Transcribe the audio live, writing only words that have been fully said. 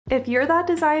If you're that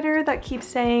designer that keeps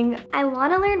saying, I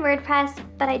want to learn WordPress,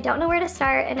 but I don't know where to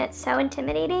start and it's so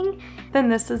intimidating, then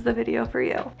this is the video for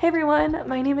you. Hey everyone,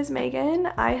 my name is Megan.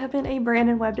 I have been a brand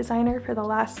and web designer for the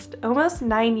last almost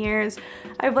 9 years.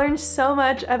 I've learned so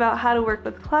much about how to work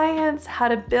with clients, how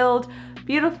to build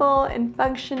beautiful and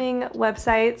functioning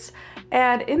websites.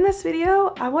 And in this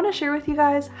video, I want to share with you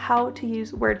guys how to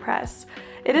use WordPress.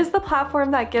 It is the platform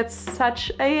that gets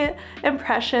such an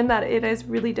impression that it is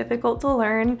really difficult to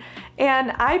learn.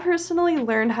 And I personally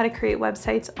learned how to create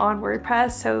websites on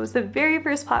WordPress. So it was the very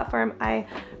first platform I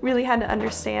really had to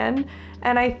understand.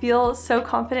 And I feel so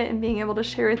confident in being able to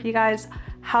share with you guys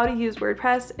how to use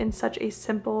WordPress in such a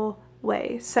simple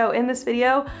way. So in this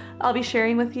video, I'll be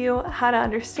sharing with you how to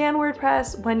understand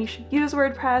WordPress, when you should use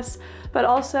WordPress, but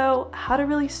also how to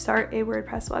really start a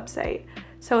WordPress website.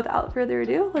 So without further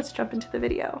ado, let's jump into the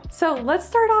video. So let's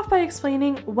start off by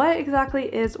explaining what exactly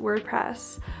is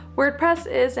WordPress. WordPress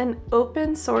is an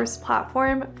open source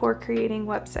platform for creating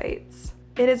websites.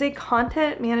 It is a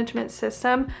content management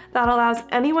system that allows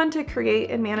anyone to create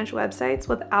and manage websites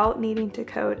without needing to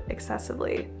code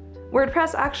excessively.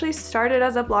 WordPress actually started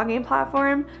as a blogging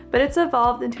platform, but it's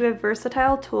evolved into a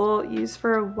versatile tool used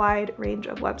for a wide range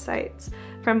of websites,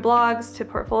 from blogs to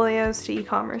portfolios to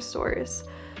e-commerce stores.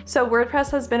 So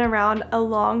WordPress has been around a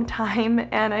long time,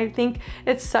 and I think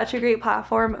it's such a great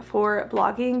platform for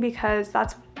blogging because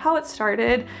that's how it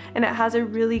started, and it has a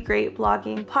really great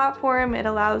blogging platform. It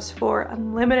allows for an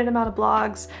unlimited amount of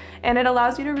blogs, and it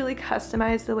allows you to really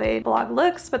customize the way the blog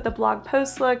looks, but the blog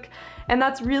posts look. And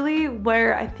that's really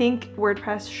where I think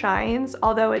WordPress shines,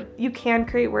 although you can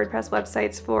create WordPress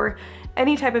websites for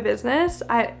any type of business.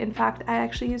 In fact, I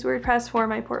actually use WordPress for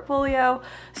my portfolio,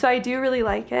 so I do really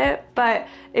like it, but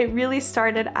it really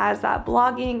started as that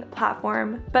blogging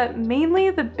platform. But mainly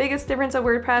the biggest difference of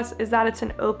WordPress is that it's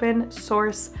an open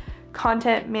source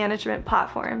content management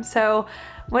platform. So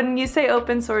when you say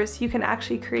open source, you can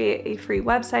actually create a free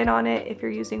website on it if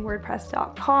you're using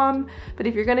WordPress.com. But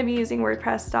if you're going to be using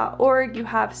WordPress.org, you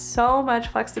have so much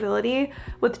flexibility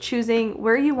with choosing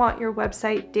where you want your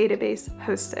website database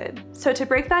hosted. So to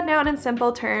break that down in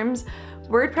simple terms,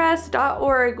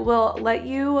 WordPress.org will let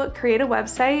you create a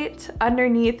website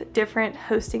underneath different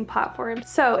hosting platforms.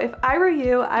 So if I were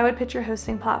you, I would picture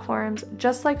hosting platforms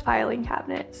just like filing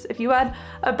cabinets. If you had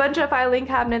a bunch of filing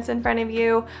cabinets in front of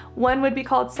you, one would be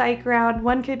called SiteGround,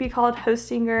 one could be called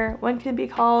Hostinger, one could be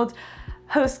called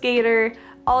HostGator.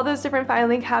 All those different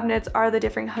filing cabinets are the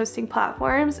different hosting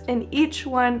platforms, and each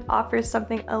one offers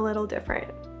something a little different.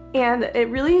 And it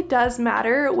really does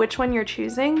matter which one you're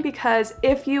choosing, because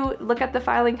if you look at the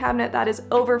filing cabinet that is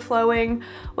overflowing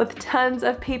with tons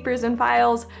of papers and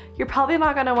files, you're probably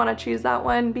not going to want to choose that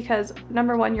one because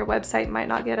number one, your website might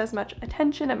not get as much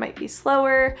attention, it might be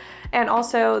slower, and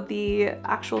also the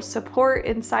actual support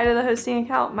inside of the hosting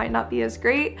account might not be as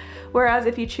great. Whereas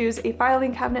if you choose a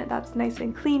filing cabinet that's nice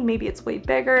and clean, maybe it's way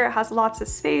bigger, it has lots of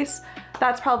space,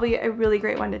 that's probably a really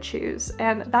great one to choose.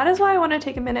 And that is why I want to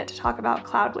take a minute to talk about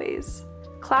Cloudways.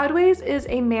 Cloudways is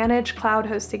a managed cloud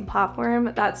hosting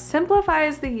platform that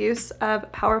simplifies the use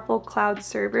of powerful cloud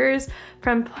servers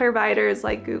from providers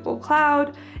like Google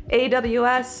Cloud,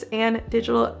 AWS, and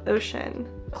DigitalOcean.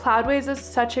 Cloudways is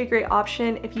such a great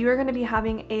option if you are going to be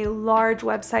having a large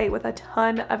website with a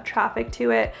ton of traffic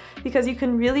to it, because you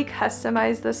can really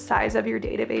customize the size of your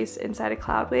database inside of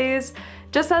Cloudways.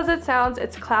 Just as it sounds,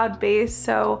 it's cloud-based,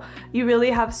 so you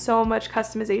really have so much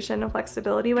customization and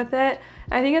flexibility with it.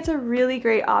 I think it's a really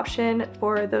great option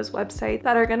for those websites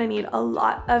that are going to need a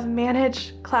lot of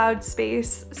managed cloud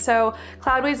space. So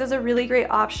Cloudways is a really great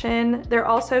option. They're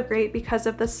also great because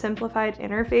of the simplified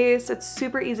interface. It's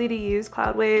super easy to use,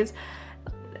 Cloudways.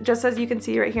 Just as you can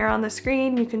see right here on the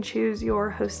screen, you can choose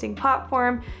your hosting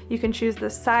platform, you can choose the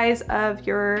size of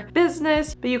your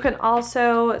business, but you can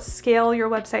also scale your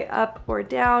website up or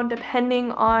down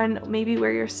depending on maybe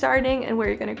where you're starting and where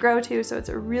you're going to grow to. So it's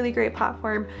a really great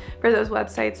platform for those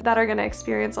websites that are going to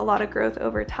experience a lot of growth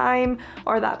over time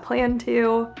or that plan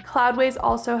to. Cloudways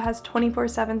also has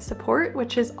 24/7 support,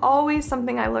 which is always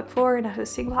something I look for in a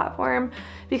hosting platform,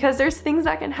 because there's things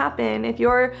that can happen. If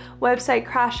your website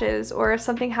crashes or if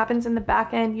something happens in the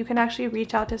back end, you can actually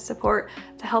reach out to support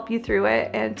to help you through it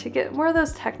and to get more of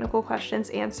those technical questions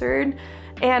answered.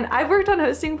 And I've worked on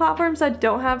hosting platforms that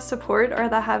don't have support or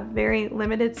that have very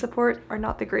limited support or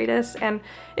not the greatest, and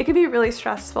it can be really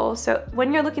stressful. So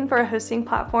when you're looking for a hosting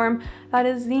platform, that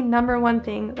is the #1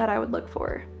 thing that I would look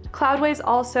for. Cloudways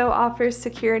also offers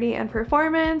security and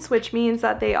performance, which means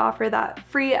that they offer that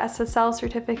free SSL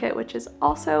certificate, which is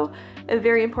also a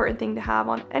very important thing to have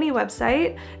on any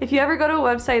website. If you ever go to a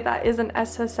website that isn't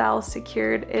SSL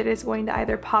secured, it is going to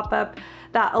either pop up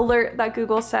that alert that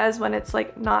Google says when it's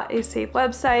like not a safe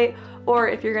website, or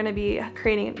if you're going to be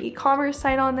creating an e-commerce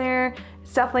site on there,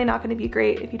 it's definitely not going to be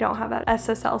great if you don't have that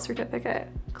SSL certificate.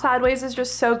 Cloudways is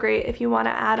just so great if you want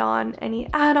to add on any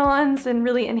add-ons and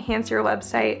really enhance your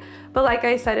website. But like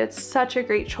I said, it's such a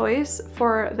great choice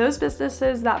for those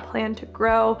businesses that plan to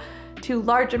grow to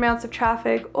large amounts of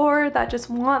traffic, or that just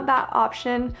want that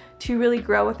option to really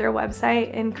grow with their website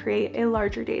and create a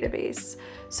larger database.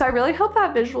 So I really hope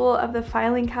that visual of the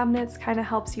filing cabinets kind of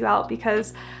helps you out,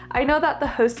 because I know that the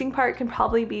hosting part can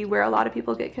probably be where a lot of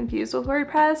people get confused with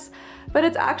WordPress, but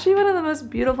it's actually one of the most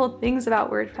beautiful things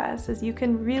about WordPress is you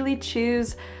can really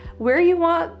choose where you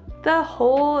want the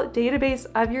whole database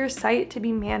of your site to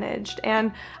be managed.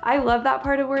 And I love that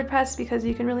part of WordPress because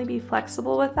you can really be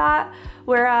flexible with that.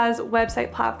 Whereas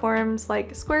website platforms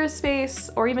like Squarespace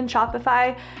or even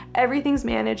Shopify, everything's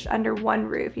managed under one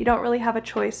roof. You don't really have a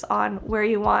choice on where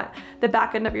you want the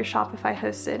backend of your Shopify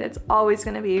hosted. It's always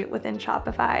going to be within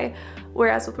Shopify.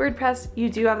 Whereas with WordPress, you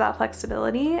do have that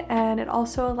flexibility, and it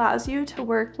also allows you to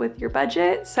work with your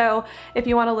budget. So if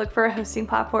you want to look for a hosting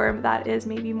platform that is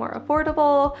maybe more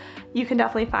affordable, you can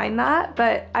definitely find that.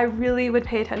 But I really would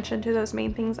pay attention to those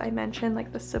main things I mentioned,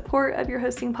 like the support of your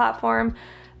hosting platform,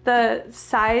 the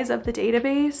size of the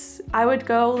database. I would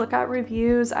go look at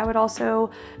reviews. I would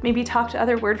also maybe talk to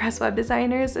other WordPress web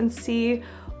designers and see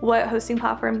what hosting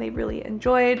platform they really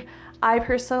enjoyed. I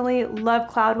personally love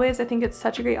Cloudways. I think it's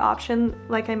such a great option,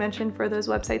 like I mentioned, for those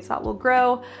websites that will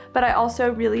grow, but I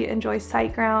also really enjoy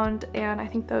SiteGround, and I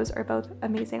think those are both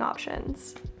amazing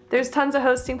options. There's tons of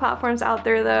hosting platforms out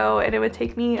there though, and it would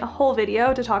take me a whole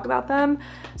video to talk about them.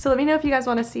 So let me know if you guys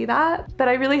want to see that, but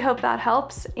I really hope that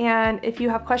helps. And if you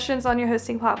have questions on your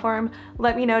hosting platform,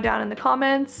 let me know down in the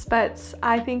comments, but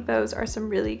I think those are some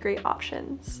really great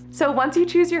options. So once you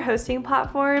choose your hosting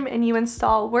platform and you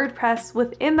install WordPress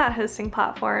within that hosting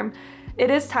platform, it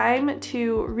is time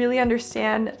to really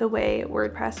understand the way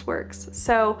WordPress works.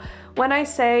 So when I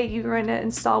say you're going to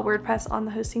install WordPress on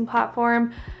the hosting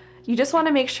platform, you just want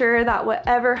to make sure that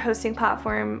whatever hosting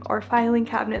platform or filing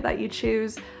cabinet that you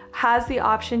choose has the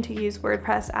option to use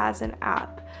WordPress as an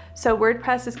app. So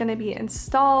WordPress is going to be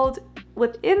installed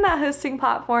within that hosting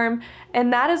platform,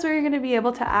 and that is where you're going to be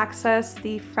able to access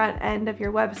the front end of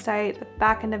your website, the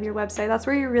back end of your website. That's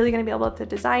where you're really going to be able to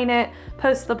design it,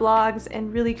 post the blogs,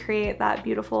 and really create that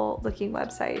beautiful looking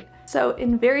website. So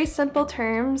in very simple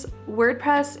terms,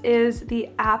 WordPress is the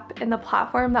app and the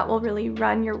platform that will really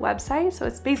run your website. So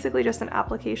it's basically just an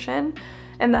application.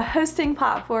 And the hosting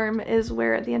platform is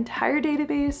where the entire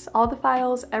database, all the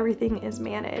files, everything is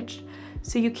managed.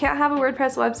 So you can't have a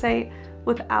WordPress website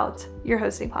without your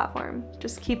hosting platform.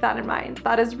 Just keep that in mind.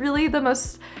 That is really the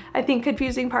most, I think,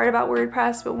 confusing part about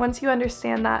WordPress, but once you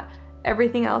understand that,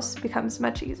 everything else becomes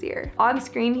much easier. On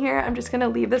screen here, I'm just gonna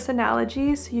leave this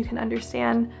analogy so you can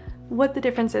understand what the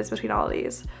difference is between all of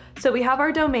these. So we have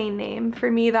our domain name. For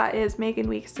me, that is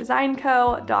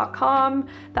meganweeksdesignco.com.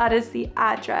 That is the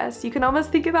address. You can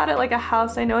almost think about it like a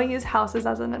house. I know I use houses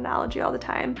as an analogy all the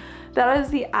time. That is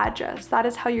the address. That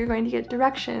is how you're going to get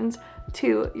directions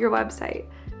to your website.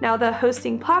 Now the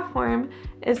hosting platform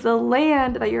is the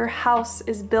land that your house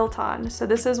is built on. So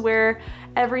this is where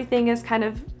everything is kind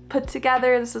of put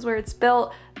together. This is where it's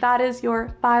built. That is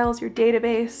your files, your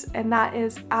database, and that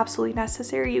is absolutely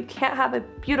necessary. You can't have a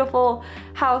beautiful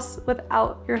house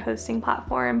without your hosting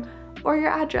platform or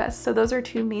your address. So those are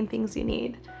two main things you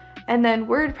need. And then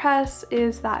WordPress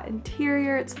is that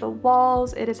interior, it's the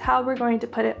walls, it is how we're going to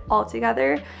put it all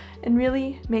together and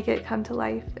really make it come to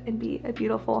life and be a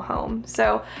beautiful home.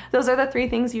 So those are the three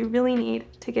things you really need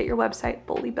to get your website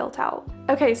fully built out.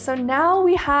 Okay, so now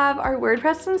we have our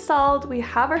WordPress installed, we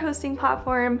have our hosting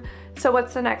platform. So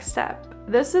what's the next step?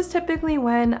 This is typically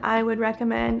when I would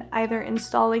recommend either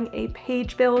installing a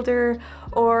page builder,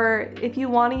 or if you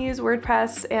want to use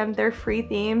WordPress and their free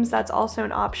themes, that's also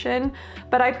an option.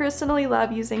 But I personally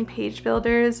love using page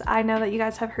builders. I know that you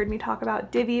guys have heard me talk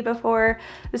about Divi before.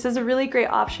 This is a really great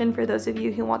option for those of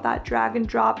you who want that drag and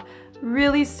drop,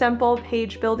 really simple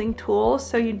page building tool,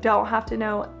 so you don't have to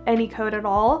know any code at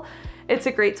all. It's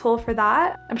a great tool for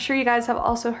that. I'm sure you guys have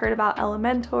also heard about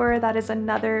Elementor. That is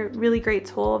another really great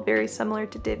tool, very similar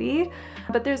to Divi.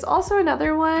 But there's also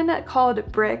another one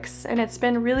called Bricks, and it's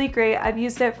been really great. I've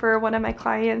used it for one of my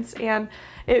clients, and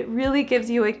it really gives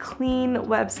you a clean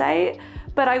website,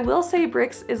 But I will say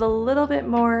Bricks is a little bit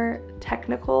more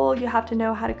technical. You have to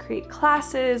know how to create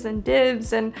classes and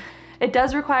divs, and it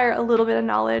does require a little bit of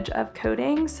knowledge of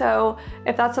coding. So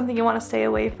if that's something you want to stay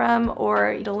away from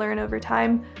or to learn over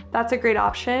time, that's a great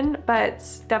option, but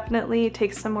definitely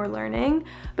takes some more learning.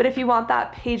 But if you want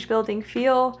that page building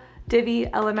feel, Divi,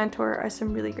 Elementor are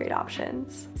some really great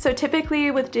options. So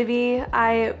typically with Divi,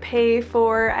 I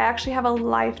actually have a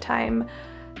lifetime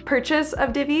purchase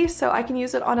of Divi, so I can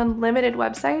use it on unlimited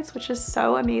websites, which is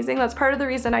so amazing. That's part of the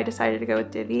reason I decided to go with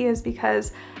Divi, is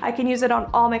because I can use it on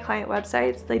all my client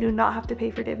websites. They do not have to pay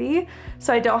for Divi,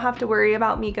 so I don't have to worry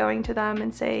about me going to them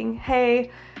and saying, hey,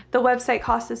 the website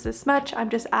cost is this much, I'm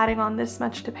just adding on this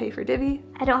much to pay for Divi.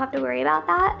 I don't have to worry about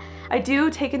that. I do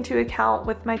take into account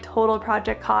with my total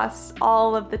project costs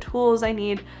all of the tools I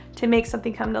need to make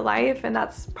something come to life, and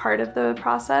that's part of the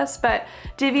process. But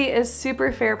Divi is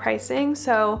super fair pricing,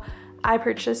 so I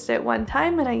purchased it one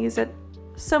time and I use it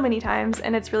so many times,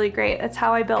 and it's really great. It's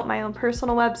how I built my own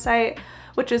personal website,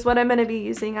 which is what I'm going to be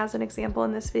using as an example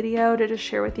in this video to just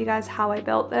share with you guys how I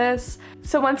built this.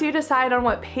 So once you decide on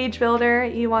what page builder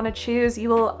you want to choose, you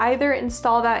will either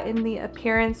install that in the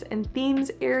appearance and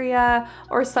themes area,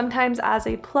 or sometimes as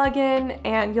a plugin,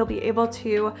 and you'll be able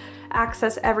to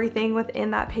access everything within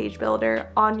that page builder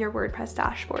on your WordPress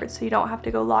dashboard. So you don't have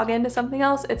to go log into something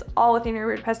else. It's all within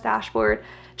your WordPress dashboard.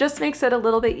 Just makes it a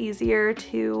little bit easier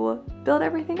to build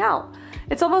everything out.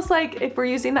 It's almost like, if we're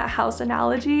using that house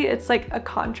analogy, it's like a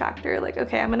contractor. Like,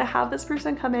 okay, I'm gonna have this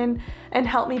person come in and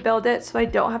help me build it so I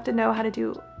don't have to know how to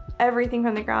do everything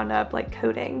from the ground up, like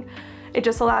coding. It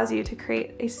just allows you to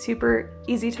create a super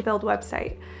easy to build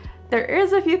website. There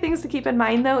is a few things to keep in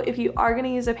mind though, if you are gonna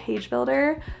use a page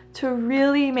builder, to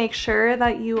really make sure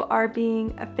that you are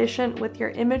being efficient with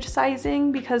your image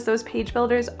sizing, because those page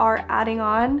builders are adding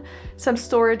on some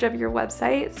storage of your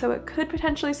website, so it could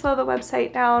potentially slow the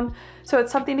website down. So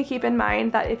it's something to keep in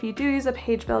mind, that if you do use a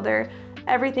page builder,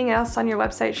 everything else on your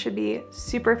website should be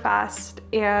super fast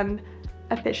and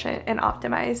efficient and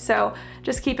optimized. So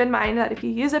just keep in mind that if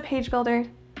you use a page builder,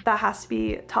 that has to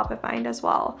be top of mind as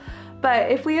well.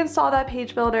 But if we install that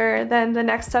page builder, then the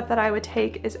next step that I would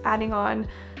take is adding on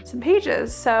some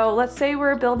pages. So let's say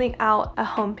we're building out a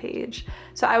home page.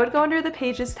 So I would go under the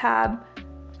Pages tab,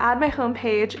 add my home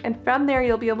page, and from there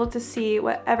you'll be able to see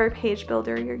whatever page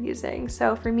builder you're using.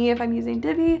 So for me, if I'm using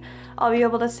Divi, I'll be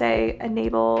able to say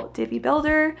enable Divi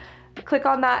builder, click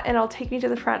on that, and it'll take me to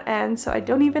the front end, so I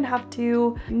don't even have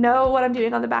to know what I'm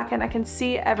doing on the back end. I can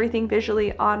see everything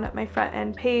visually on my front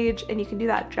end page, and you can do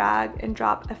that drag and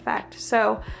drop effect.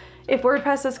 So if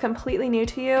WordPress is completely new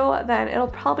to you, then it'll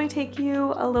probably take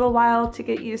you a little while to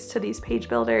get used to these page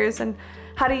builders and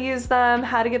how to use them,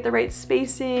 how to get the right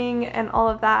spacing, and all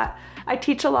of that. I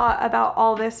teach a lot about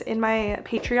all this in my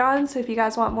Patreon, so if you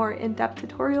guys want more in-depth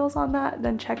tutorials on that,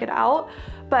 then check it out.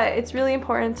 But it's really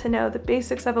important to know the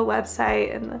basics of a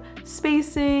website and the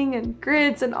spacing and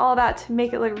grids and all that to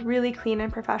make it look really clean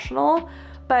and professional.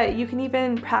 But you can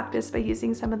even practice by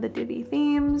using some of the Divi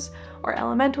themes or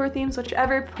Elementor themes,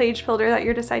 whichever page builder that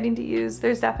you're deciding to use.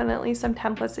 There's definitely some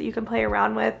templates that you can play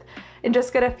around with and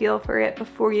just get a feel for it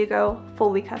before you go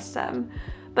fully custom.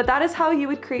 But that is how you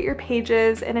would create your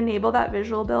pages and enable that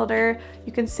visual builder.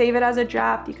 You can save it as a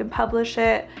draft, you can publish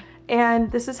it,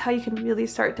 and this is how you can really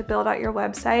start to build out your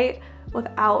website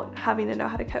without having to know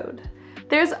how to code.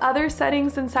 There's other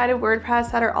settings inside of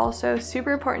WordPress that are also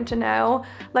super important to know,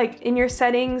 like in your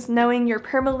settings, knowing your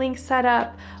permalink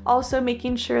setup, also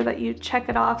making sure that you check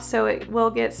it off so it will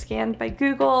get scanned by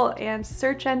Google and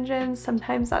search engines.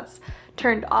 Sometimes that's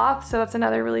turned off, so that's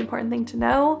another really important thing to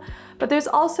know. But there's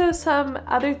also some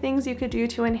other things you could do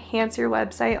to enhance your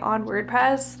website on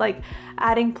WordPress, like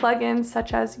adding plugins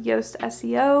such as Yoast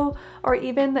SEO or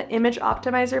even the image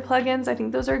optimizer plugins. I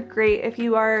think those are great if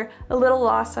you are a little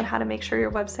lost on how to make sure your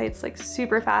website's like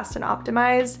super fast and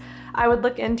optimized. I would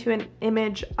look into an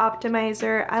image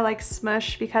optimizer. I like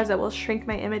Smush because it will shrink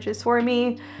my images for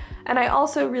me. And I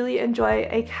also really enjoy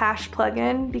a cache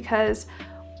plugin because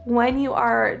when you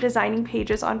are designing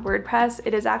pages on WordPress,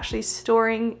 it is actually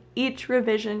storing each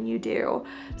revision you do.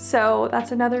 So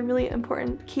that's another really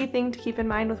important key thing to keep in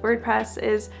mind with WordPress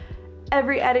is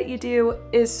every edit you do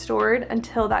is stored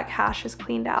until that cache is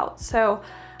cleaned out. So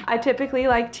I typically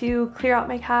like to clear out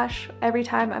my cache every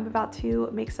time I'm about to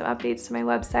make some updates to my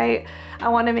website. I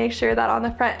want to make sure that on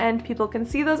the front end people can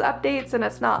see those updates and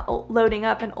it's not loading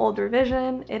up an old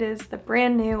revision. It is the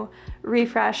brand new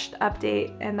refreshed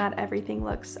update and that everything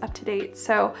looks up to date.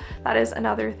 So that is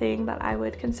another thing that I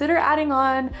would consider adding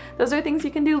on. Those are things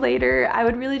you can do later. I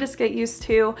would really just get used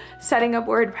to setting up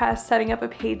WordPress, setting up a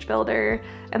page builder,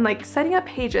 and like setting up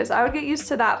pages. I would get used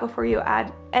to that before you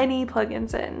add any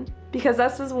plugins in, because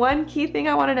this is one key thing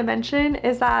I wanted to mention,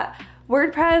 is that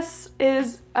WordPress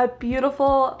is a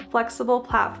beautiful, flexible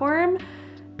platform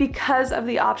because of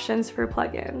the options for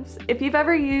plugins. If you've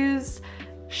ever used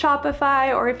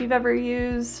Shopify or if you've ever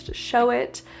used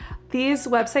Showit, these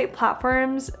website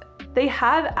platforms, they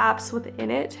have apps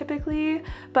within it typically,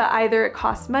 but either it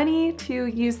costs money to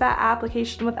use that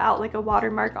application without like a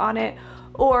watermark on it,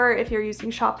 or if you're using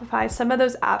Shopify, some of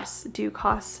those apps do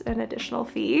cost an additional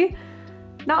fee.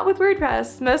 Not with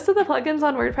WordPress. Most of the plugins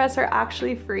on WordPress are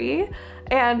actually free,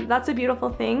 and that's a beautiful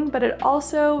thing, but it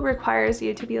also requires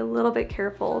you to be a little bit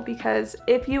careful, because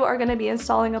if you are going to be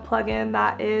installing a plugin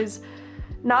that is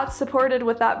not supported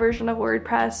with that version of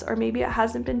WordPress, or maybe it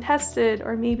hasn't been tested,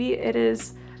 or maybe it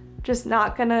is just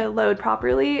not gonna load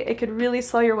properly, it could really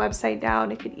slow your website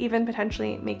down. It could even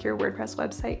potentially make your WordPress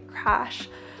website crash.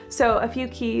 So a few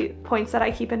key points that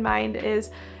I keep in mind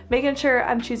is making sure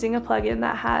I'm choosing a plugin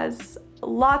that has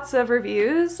lots of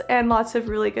reviews and lots of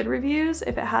really good reviews.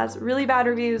 If it has really bad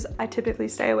reviews, I typically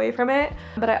stay away from it,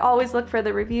 but I always look for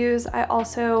the reviews. I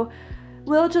also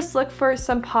will just look for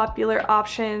some popular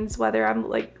options, whether I'm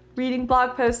like reading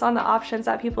blog posts on the options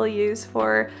that people use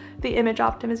for the image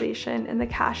optimization and the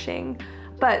caching.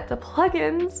 But the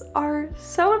plugins are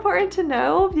so important to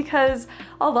know, because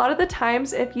a lot of the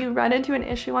times if you run into an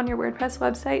issue on your WordPress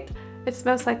website, it's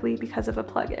most likely because of a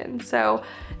plugin. So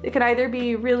it can either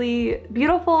be really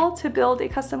beautiful to build a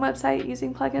custom website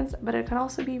using plugins, but it can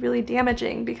also be really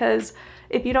damaging, because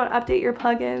if you don't update your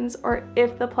plugins, or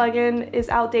if the plugin is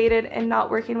outdated and not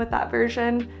working with that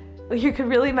version, you could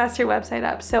really mess your website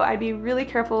up. So I'd be really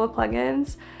careful with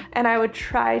plugins, and I would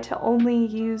try to only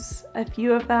use a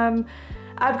few of them.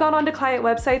 I've gone onto client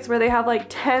websites where they have like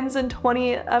 10s and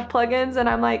 20 of plugins, and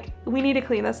I'm like, we need to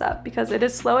clean this up, because it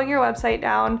is slowing your website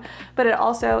down, but it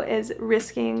also is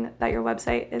risking that your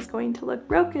website is going to look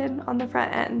broken on the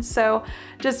front end. So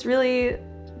just really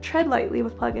tread lightly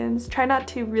with plugins. Try not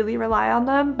to really rely on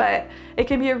them, but it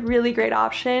can be a really great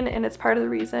option, and it's part of the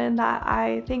reason that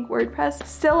I think WordPress is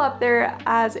still up there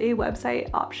as a website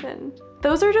option.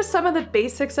 Those are just some of the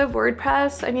basics of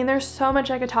WordPress. I mean, there's so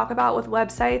much I could talk about with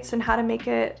websites and how to make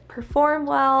it perform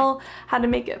well, how to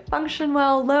make it function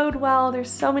well, load well.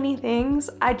 There's so many things.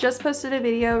 I just posted a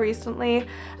video recently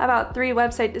about 3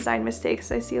 website design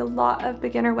mistakes I see a lot of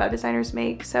beginner web designers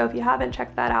make. So if you haven't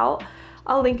checked that out,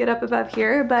 I'll link it up above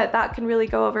here, but that can really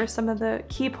go over some of the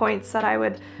key points that I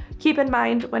would keep in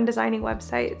mind when designing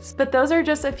websites. But those are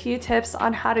just a few tips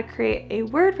on how to create a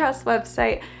WordPress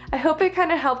website. I hope it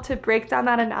kind of helped to break down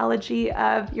that analogy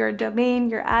of your domain,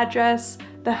 your address,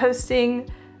 the hosting,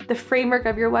 the framework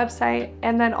of your website,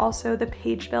 and then also the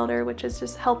page builder, which is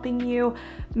just helping you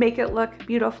make it look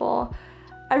beautiful.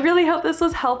 I really hope this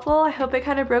was helpful. I hope it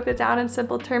kind of broke it down in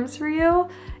simple terms for you.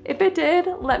 If it did,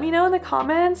 let me know in the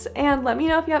comments, and let me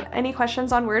know if you have any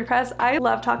questions on WordPress. I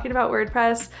love talking about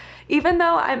WordPress. Even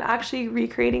though I'm actually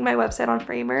recreating my website on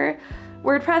Framer,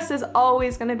 WordPress is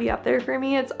always going to be up there for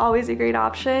me. It's always a great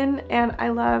option, and I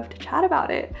love to chat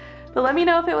about it. But let me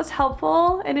know if it was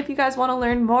helpful, and if you guys want to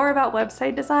learn more about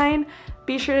website design,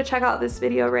 be sure to check out this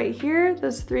video right here.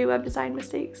 Those 3 web design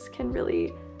mistakes can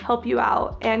really help you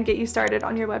out and get you started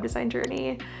on your web design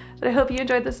journey. But I hope you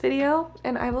enjoyed this video,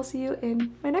 and I will see you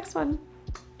in my next one.